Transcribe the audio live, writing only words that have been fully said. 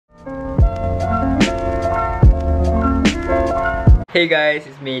Hey guys,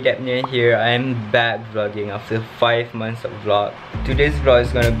 it's me Dapnia here. I'm back vlogging after 5 months of vlog. Today's vlog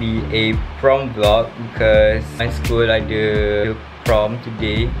is gonna be a prom vlog because my school ada prom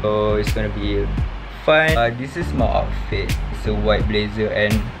today, so it's gonna be fun. This is my outfit. It's a white blazer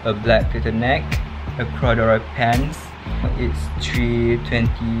and a black turtleneck, a corduroy pants. It's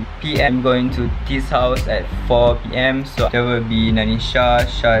 3:20 PM. I'm going to T's house at 4 PM. So there will be Nanisha,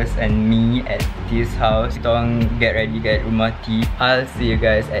 Shaz and me at T's house. Don't get ready kat rumah T. I'll see you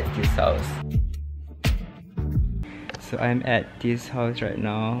guys at T's house. So I'm at T's house right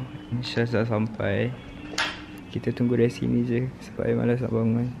now. Shaz dah sampai. Kita tunggu dari sini je sebab I malas nak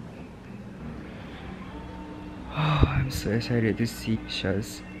bangun. Oh, I'm so excited to see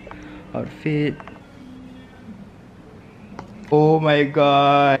Shaz outfit. Oh my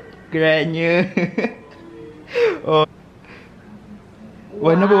god, kerennya. Oh.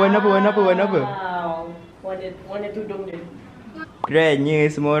 Warna apa? Warna tudung dia. Kerennya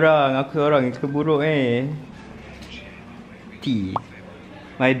semua orang. Aku seorang yang suka buruk T,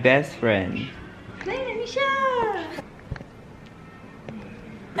 my best friend. Hai Nanisha.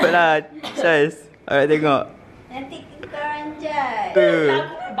 Apalah, Shaz. Awak tengok. Nanti kita ranjai.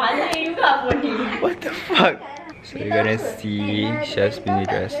 Balik juga pun ni. What the fuck? So we're gonna see Shaz punya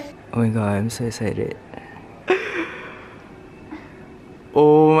dress. Oh my god, I'm so excited.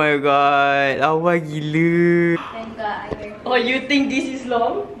 Oh my god, lawa gila. Oh, you think this is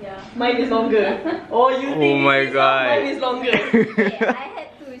long? Yeah. Mine is longer. Oh, you think my this is god. long? Mine is longer. Okay, I had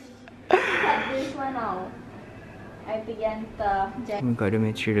to cut this one out. I pergi hantar. Oh my god, the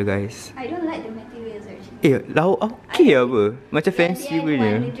material guys. I don't like the materials actually. Lawa okay apa? Macam fancy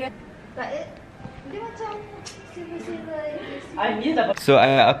punya. But dia macam silver-silver. I miss dapat. So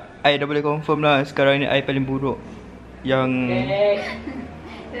I dah boleh confirm lah. Sekarang ni I paling buruk. Yang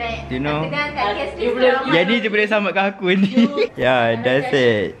Like, you know, jadi je boleh selamatkan aku ni. Yeah, that's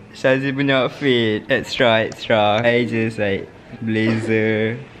it. Shazi punya outfit extra. I just like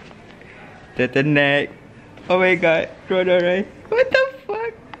blazer, turtleneck. Oh my god, corduroy. What the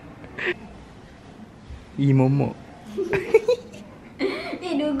fuck? Ih, momok.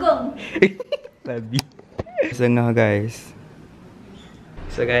 Ni dugong. Babi. Setengah guys.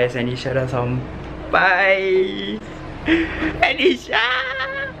 So guys, Anisha dah sampai. Anisha.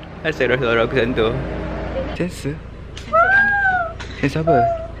 Asal suara aku sentuh. Sense? Sense apa?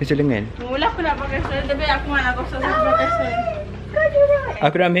 Sense lengan? Mula aku nak pakai sweater tapi aku nak pakai sweater.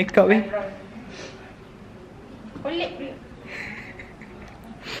 Aku dah make up Kulit.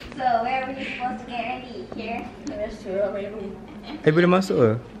 So, where are we supposed to get ready? Here? Biasa apa yang ni? I boleh masuk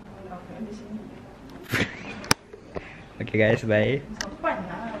ke? Okay guys, bye. Sopan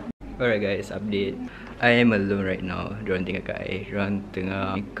lah. Alright guys, update. I am alone right now. Diorang tinggal kat I. Diorang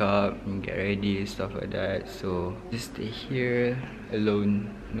tengah make up, get ready, stuff like that. So, just stay here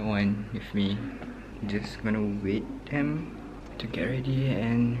alone. No one with me. Just gonna wait them to get ready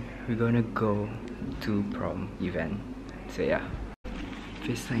and we're gonna go to prom event. So yeah.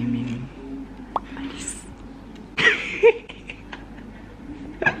 First timing. Nice.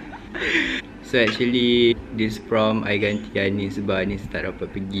 So actually this prom I ganti Anis sebab Anis tak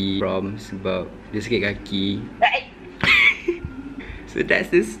dapat pergi prom sebab dia sakit kaki. So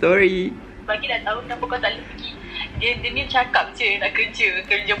that's the story. Bagi dah tahu kenapa kau tak boleh pergi. Dia ni cakap je nak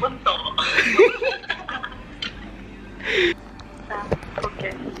kerja bentuk.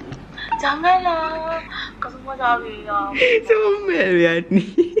 Okay. Janganlah. Kau semua dah habis lah. Comel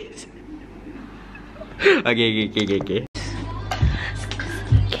Anis. Okay.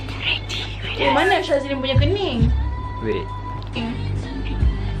 Mana Syazrin punya kening? Wait.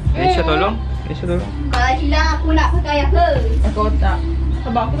 Aisyah tolong. Kalau hilang aku nak pakai apa? Aku tak.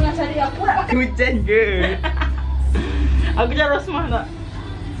 Sebab aku dengan Syazrin aku nak pakai. Hujan ke? Aku dah Rosmah tak?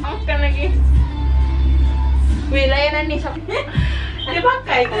 Makan lagi. Weh, layanan ni siapa? Dia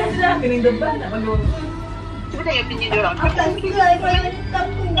pakai kan sudah kening tebal nak bagi orang. Cuba tengok pinjam dia orang. Aku tak suka kalau yang hitam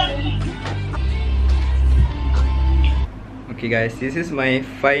tu. Okay guys, this is my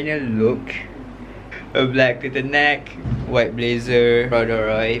final look. A black turtleneck, white blazer,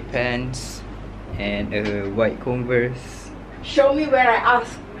 corduroy pants, and a white Converse. Show me where I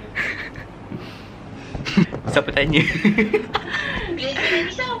ask. Siapa tanya? Blazer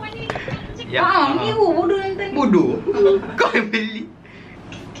ni siapa ni? Ya. Ni bodoh yang tadi. Bodoh? Kau yang beli.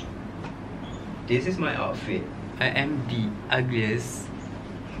 This is my outfit. I am the ugliest.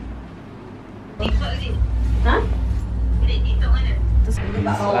 Ha?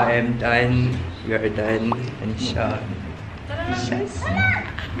 So I am done. We are done. Anisha.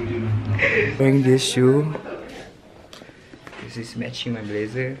 Wearing this shoe. This is matching my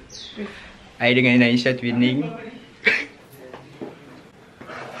blazer. I dengan Anisha twinning.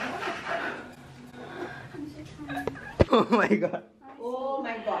 Oh my god. Oh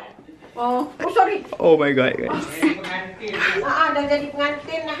my god. Oh sorry. Oh my god, guys. Dah jadi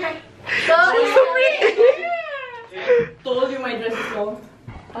pengantin dah. So pretty. Told you my dress is long.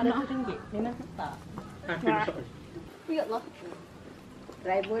 Ada tinggi. Dia nak tak. Ya Allah.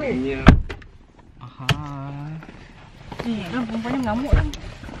 Driver. Aha. Ni kan perempuannya mengamuk kan.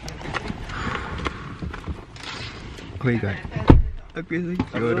 Oh my god. Aku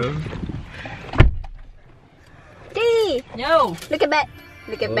insecure dah. Yo. Look at back.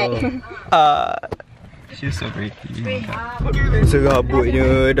 Look at back. She's so pretty.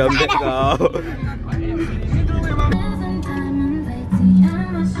 Serabutnya dalam beg kau.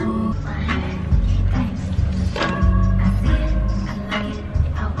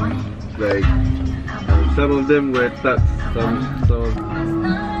 Like some of them were tucked, some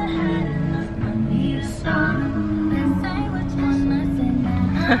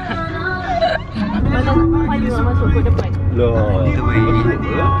On the way.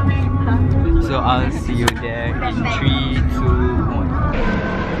 So I'll see you there in 3, 2,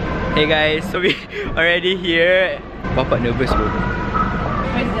 1. Hey guys, so we already here. Bapak nervous bro.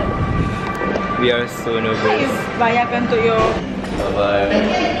 We are so nervous. Bayarkan untuk you. Bye bye.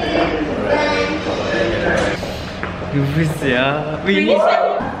 Nervous ya. We need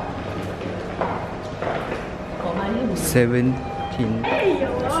 17.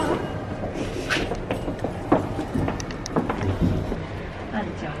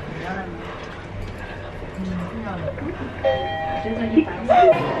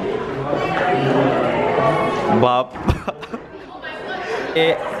 Bab.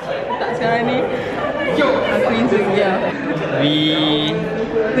 Tak sekarang ni. Aku insecure. We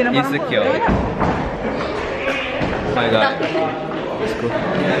insecure. Oh my god. Let's go.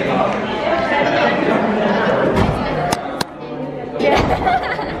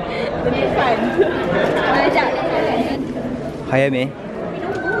 Lebih fun. Hai Ame.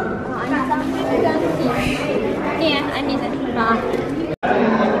 Ni ya, Anis.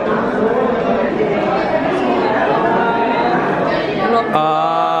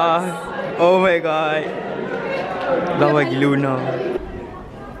 Oh my god. Lawa gila Luna.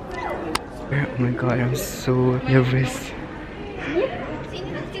 Oh my god, I'm so nervous.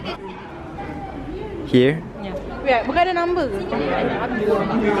 Here? Yeah. Bukan ada number ke?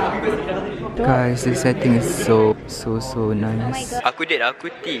 Guys, the setting is so nice. Aku date aku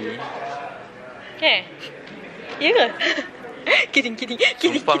T. Ya ke? Kidding.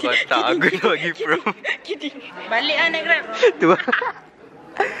 Sumpah kau tak, aku nak pergi prom. Kidding. Balik lah naik Grab. Tu lah.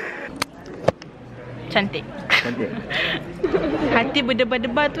 Cantik. Cantik. Hati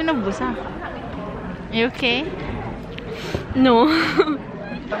berdebar-debar tu nervous lah. You okay? No.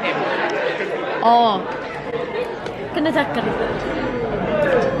 Oh. Kena cakap.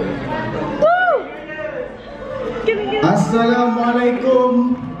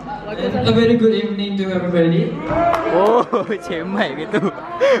 Assalamualaikum. A very good evening to everybody. Oh, Cik Mike gitu.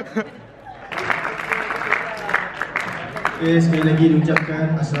 Okay, sekali lagi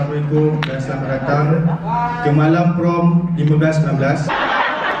diucapkan Assalamualaikum dan selamat datang ke malam prom 15-16.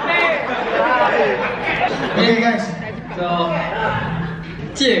 Okay guys. So,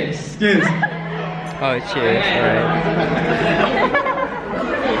 cheers. Cheers. Oh, cheers. Alright.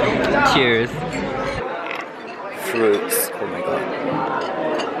 Cheers. Fruits. Oh my god.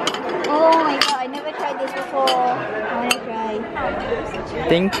 Oh my god, I never tried this before. I wanna try.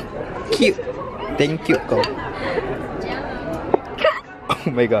 Thank you kau. Oh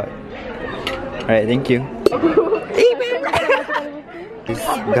my god. Alright, thank you.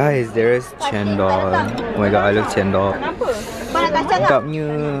 Guys, there is cendol. Oh my god, I love cendol. Kau nak kacang tak?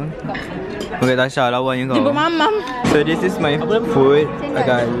 Cakapnya. Okay, Tasha, lawannya kau. Jumpa mamam. So this is my food. I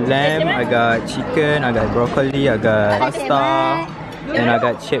got lamb, I got chicken, I got broccoli, I got pasta, and I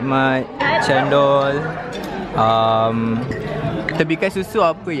got chipmunk, cendol. Tebikan susu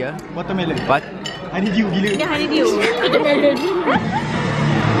apa ya? Watermelon. Honeydew gila. Dia honeydew.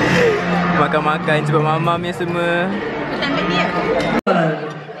 Makan-makan cepat mamam ya semua.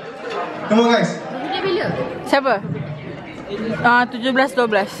 Come on guys. Siapa? 17-12.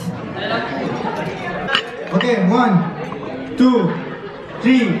 Okay, 1, 2,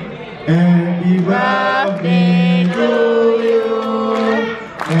 3. Happy birthday to you.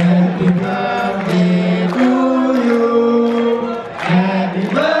 Happy birthday to you. Happy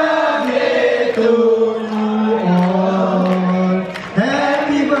birthday to you all.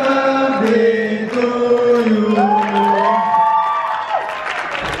 Happy birthday to you.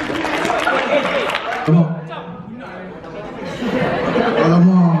 Come on.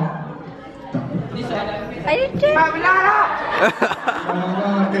 Alamak. I didn't try.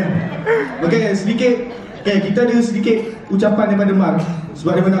 Okay, sedikit Okay, kita ada sedikit ucapan daripada Mar.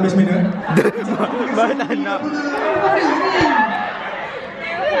 Sebab dia menang best manner. Mar tak nak.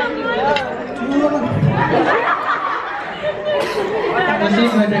 Terima kasih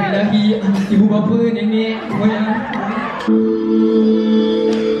kepada ilahi, ibu bapa, nenek, moyang.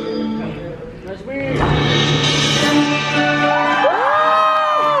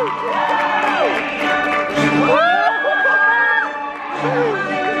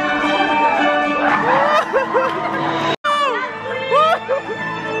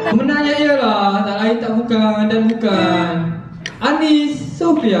 Pemenangnya ialah tak lain tak bukan dan bukan Anis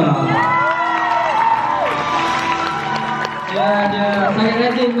Sofia. Dia sangat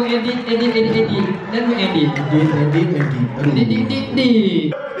rajin mengedit dan mengedit.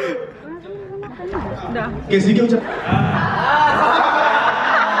 Edit. Dah. Okay, sedikit ucapan.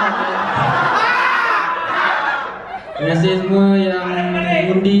 Terima kasih semua yang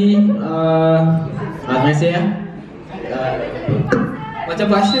undi. Terima kasih ya. Macam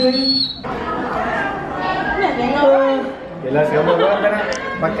bahasa ni. Yelah, sekarang orang kan nak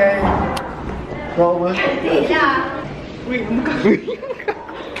pakai Prom. Wih, muka. Okay.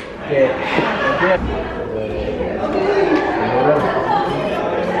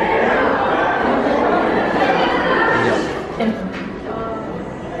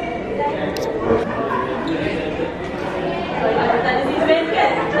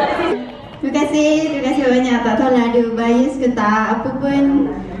 Terima kasih banyak. Tak tahu lah ada bias ke tak, apa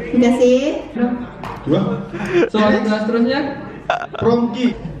pun. Terima kasih. Dua. Soalan kelas seterusnya. Prom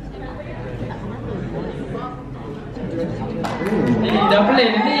gig. Dah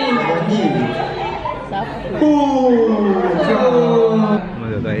plan ni. Oh my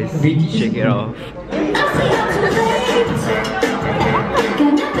god guys, check it off.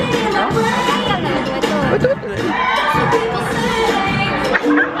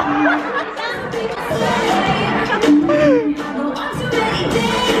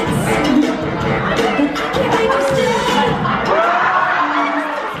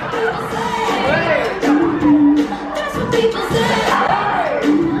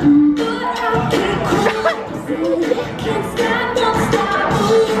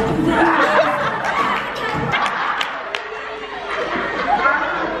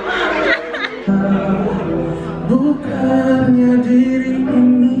 Bukannya diri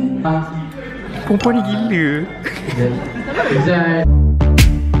ini. Perempuan ni gila. Zai.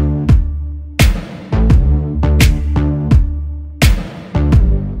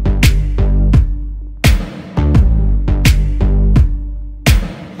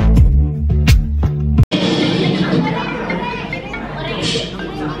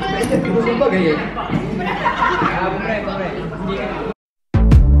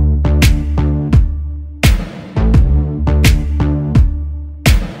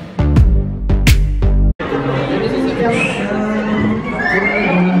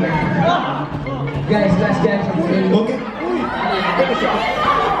 Guys, Okay. thank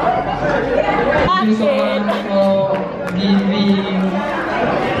you so much for giving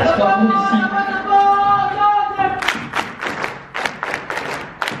spot music.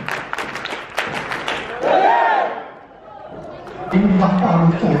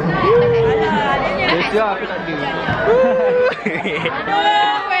 Betul aku tak ada.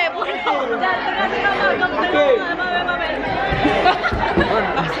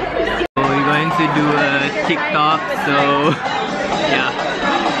 So we're going to do a TikTok, so yeah.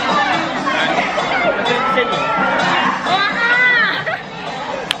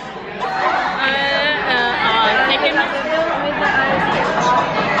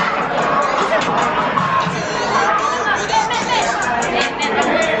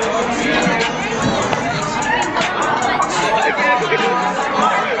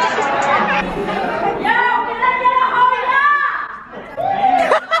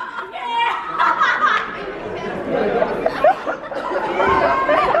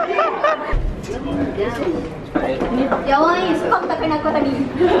 Jangan ni, stop takkan aku tadi.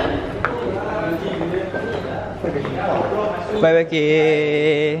 Bye Becky.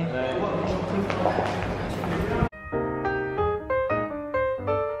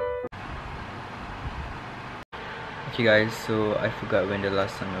 Okay guys, so I forgot when the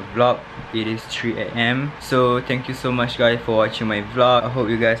last time I vlogged. It is 3 AM. So thank you so much guys for watching my vlog. I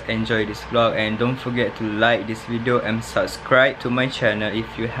hope you guys enjoy this vlog, and don't forget to like this video and subscribe to my channel if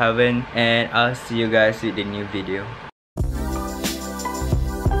you haven't, and I'll see you guys with the new video.